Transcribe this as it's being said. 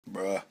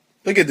Bruh.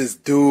 Look at this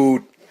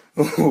dude.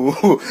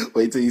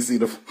 Wait till you see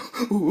the.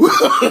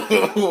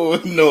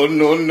 No,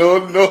 no,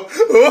 no, no.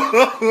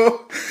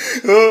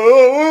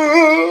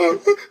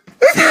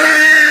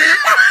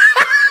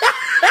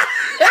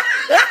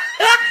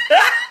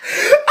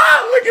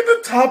 Look at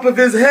the top of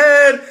his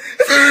head.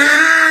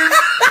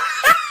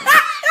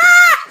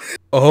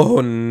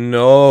 Oh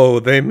no,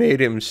 they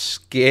made him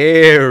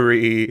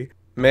scary.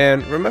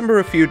 Man, remember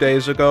a few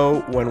days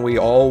ago when we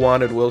all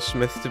wanted Will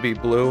Smith to be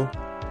blue?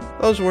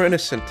 Those were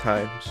innocent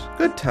times.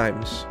 Good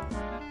times.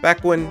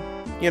 Back when,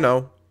 you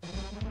know,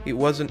 he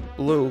wasn't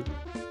blue.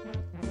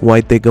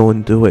 Why'd they go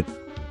and do it?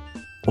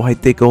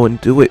 Why'd they go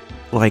and do it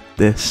like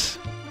this?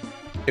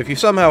 If you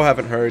somehow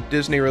haven't heard,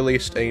 Disney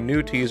released a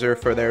new teaser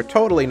for their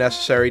totally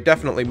necessary,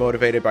 definitely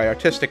motivated by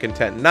artistic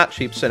intent, not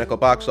cheap, cynical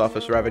box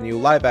office revenue,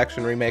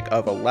 live-action remake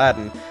of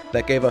Aladdin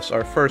that gave us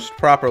our first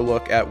proper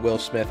look at Will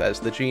Smith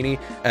as the Genie,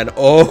 and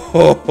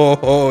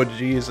oh,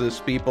 Jesus,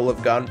 people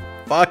have gone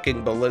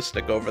fucking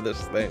ballistic over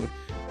this thing.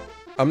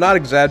 I'm not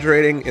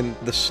exaggerating in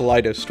the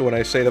slightest when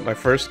I say that my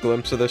first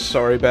glimpse of this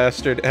sorry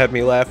bastard had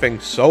me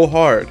laughing so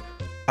hard,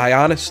 I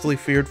honestly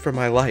feared for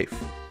my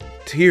life.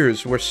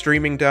 Tears were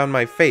streaming down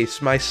my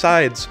face, my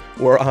sides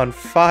were on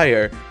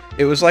fire.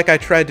 It was like I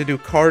tried to do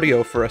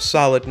cardio for a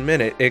solid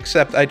minute,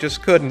 except I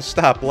just couldn't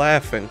stop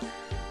laughing.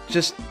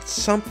 Just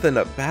something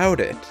about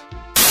it.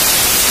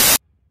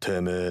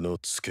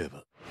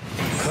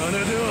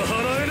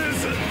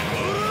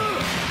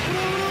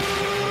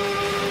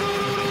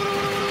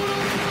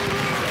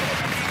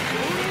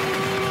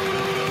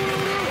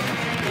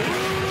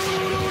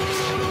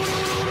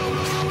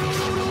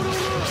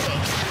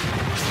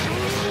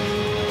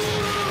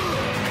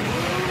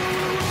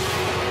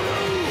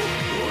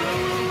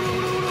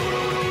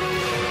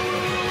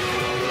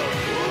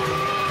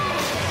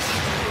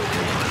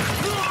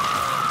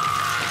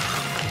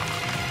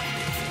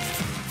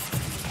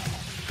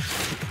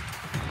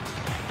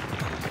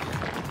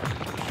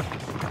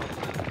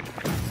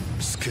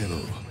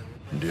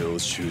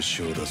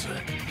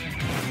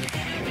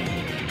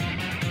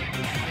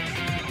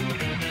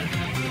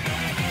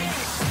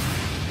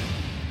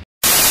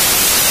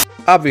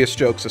 Obvious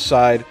jokes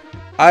aside,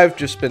 I've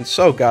just been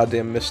so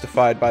goddamn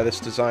mystified by this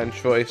design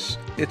choice.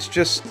 It's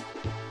just...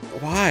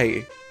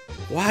 why?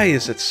 Why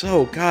is it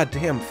so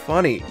goddamn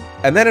funny?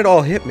 And then it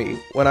all hit me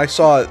when I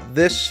saw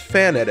this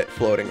fan edit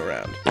floating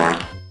around.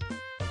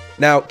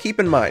 Now, keep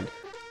in mind,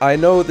 I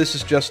know this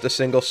is just a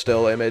single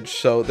still image,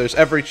 so there's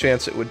every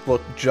chance it would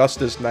look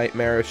just as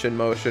nightmarish in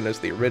motion as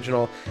the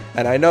original,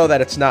 and I know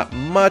that it's not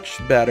much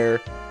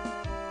better,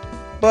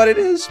 but it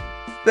is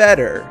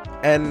better,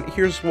 and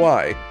here's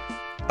why.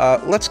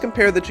 Let's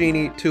compare the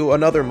Genie to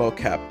another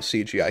mocap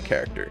CGI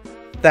character,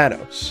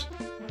 Thanos.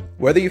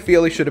 Whether you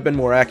feel he should have been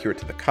more accurate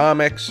to the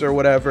comics or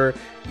whatever,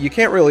 you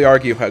can't really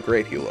argue how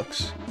great he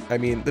looks. I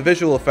mean, the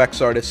visual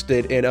effects artist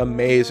did an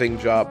amazing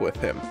job with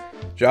him.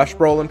 Josh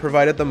Brolin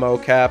provided the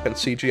mocap, and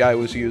CGI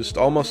was used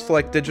almost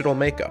like digital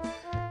makeup.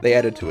 They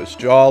added to his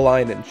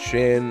jawline and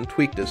chin,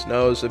 tweaked his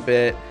nose a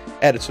bit,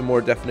 added some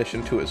more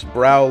definition to his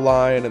brow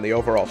line and the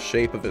overall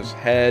shape of his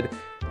head.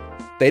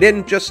 They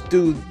didn't just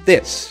do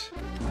this.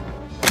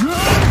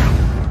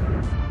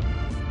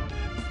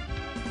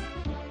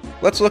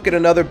 Let's look at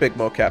another big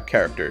mocap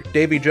character,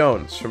 Davy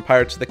Jones from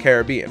Pirates of the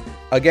Caribbean.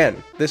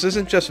 Again, this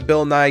isn't just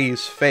Bill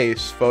Nighy's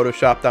face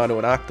photoshopped onto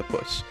an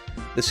octopus.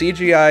 The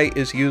CGI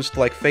is used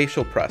like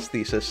facial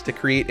prosthesis to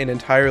create an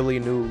entirely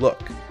new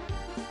look.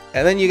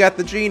 And then you got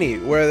the Genie,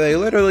 where they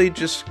literally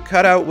just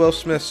cut out Will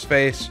Smith's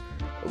face,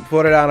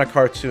 put it on a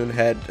cartoon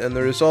head, and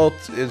the result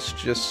is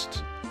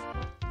just...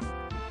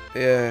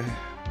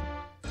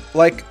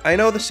 Like, I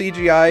know the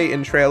CGI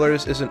in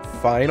trailers isn't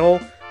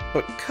final,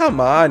 but come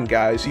on,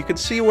 guys, you can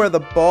see where the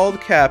bald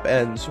cap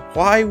ends.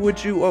 Why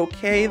would you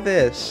okay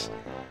this?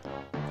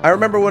 I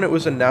remember when it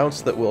was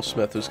announced that Will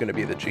Smith was going to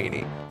be the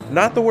Genie.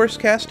 Not the worst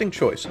casting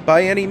choice,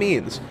 by any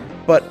means,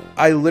 but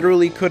I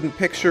literally couldn't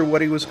picture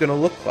what he was going to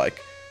look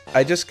like.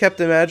 I just kept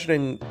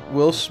imagining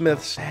Will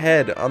Smith's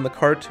head on the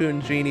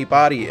cartoon Genie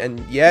body, and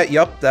yeah,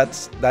 yup,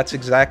 that's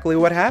exactly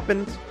what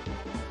happened.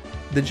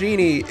 The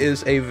Genie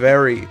is a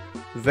very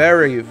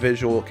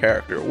visual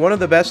character, one of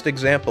the best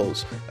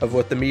examples of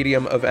what the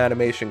medium of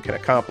animation can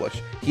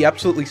accomplish. He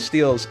absolutely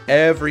steals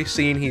every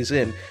scene he's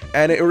in,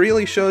 and it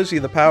really shows you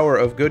the power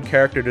of good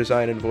character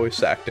design and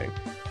voice acting.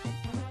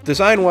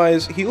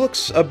 Design-wise, he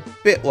looks a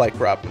bit like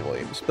Robin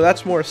Williams, but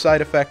that's more a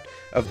side effect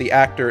of the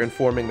actor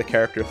informing the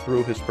character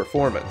through his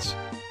performance.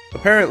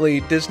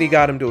 Apparently, Disney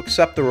got him to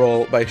accept the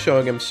role by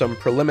showing him some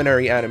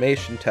preliminary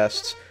animation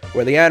tests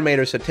where the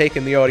animators had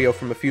taken the audio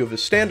from a few of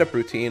his stand-up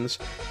routines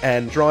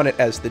and drawn it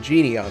as the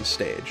Genie on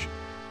stage.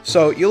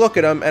 So you look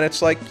at him and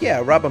it's like,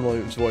 yeah, Robin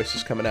Williams' voice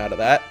is coming out of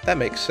that. That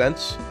makes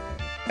sense.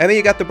 And then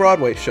you got the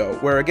Broadway show,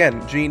 where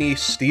again, Genie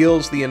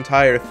steals the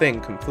entire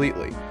thing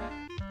completely.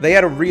 They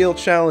had a real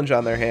challenge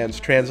on their hands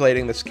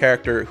translating this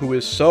character, who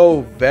is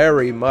so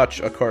very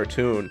much a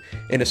cartoon,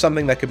 into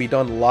something that could be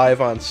done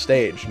live on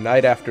stage,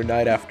 night after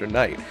night after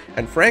night.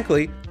 And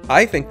frankly,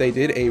 I think they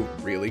did a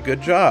really good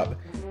job.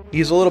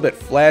 He's a little bit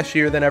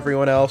flashier than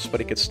everyone else, but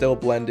he could still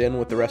blend in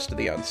with the rest of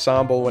the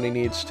ensemble when he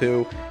needs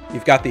to.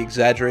 You've got the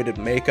exaggerated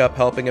makeup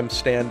helping him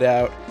stand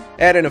out,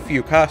 add in a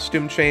few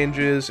costume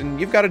changes, and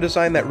you've got a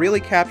design that really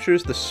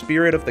captures the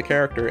spirit of the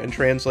character and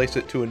translates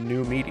it to a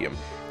new medium,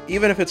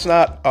 even if it's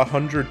not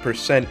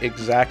 100%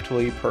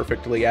 exactly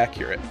perfectly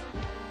accurate.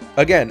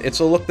 Again,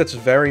 it's a look that's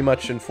very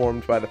much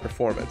informed by the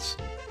performance.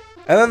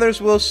 And then there's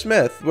Will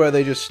Smith, where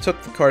they just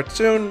took the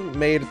cartoon,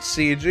 made it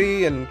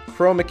CG, and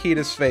chroma keyed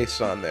his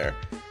face on there.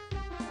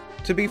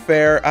 To be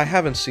fair, I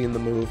haven't seen the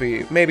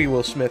movie. Maybe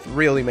Will Smith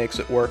really makes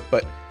it work,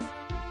 but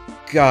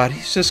God,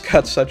 he's just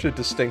got such a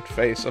distinct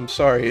face. I'm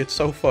sorry, it's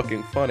so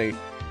fucking funny.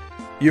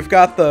 You've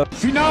got the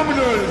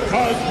phenomenal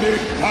cosmic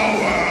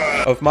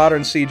power of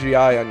modern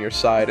CGI on your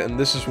side, and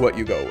this is what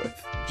you go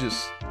with.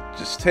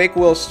 Just take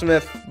Will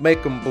Smith,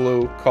 make him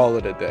blue, call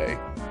it a day.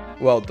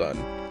 Well done.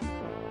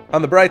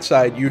 On the bright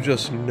side, you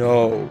just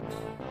know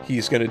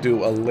he's gonna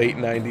do a late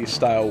 90s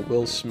style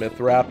Will Smith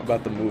rap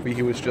about the movie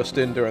he was just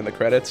in during the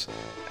credits,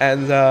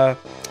 and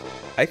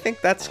I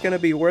think that's gonna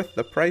be worth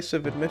the price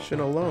of admission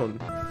alone.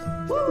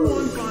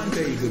 One fine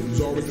day, there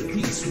was always a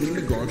peace when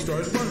the guard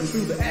started running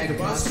through the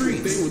Agrabah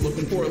streets. They were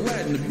looking for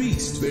Aladdin the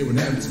Beast. They were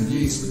having some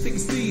yeast. The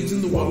thickest thieves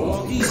in the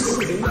Wall East.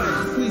 They were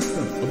delighted to fleece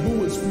them.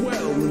 Abu as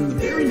well. And the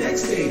very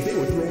next day, they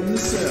were thrown in the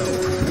cell.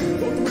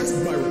 Both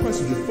arrested by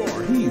request of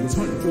Jafar. He was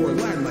hunting for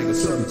Aladdin like a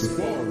servant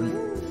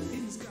safari.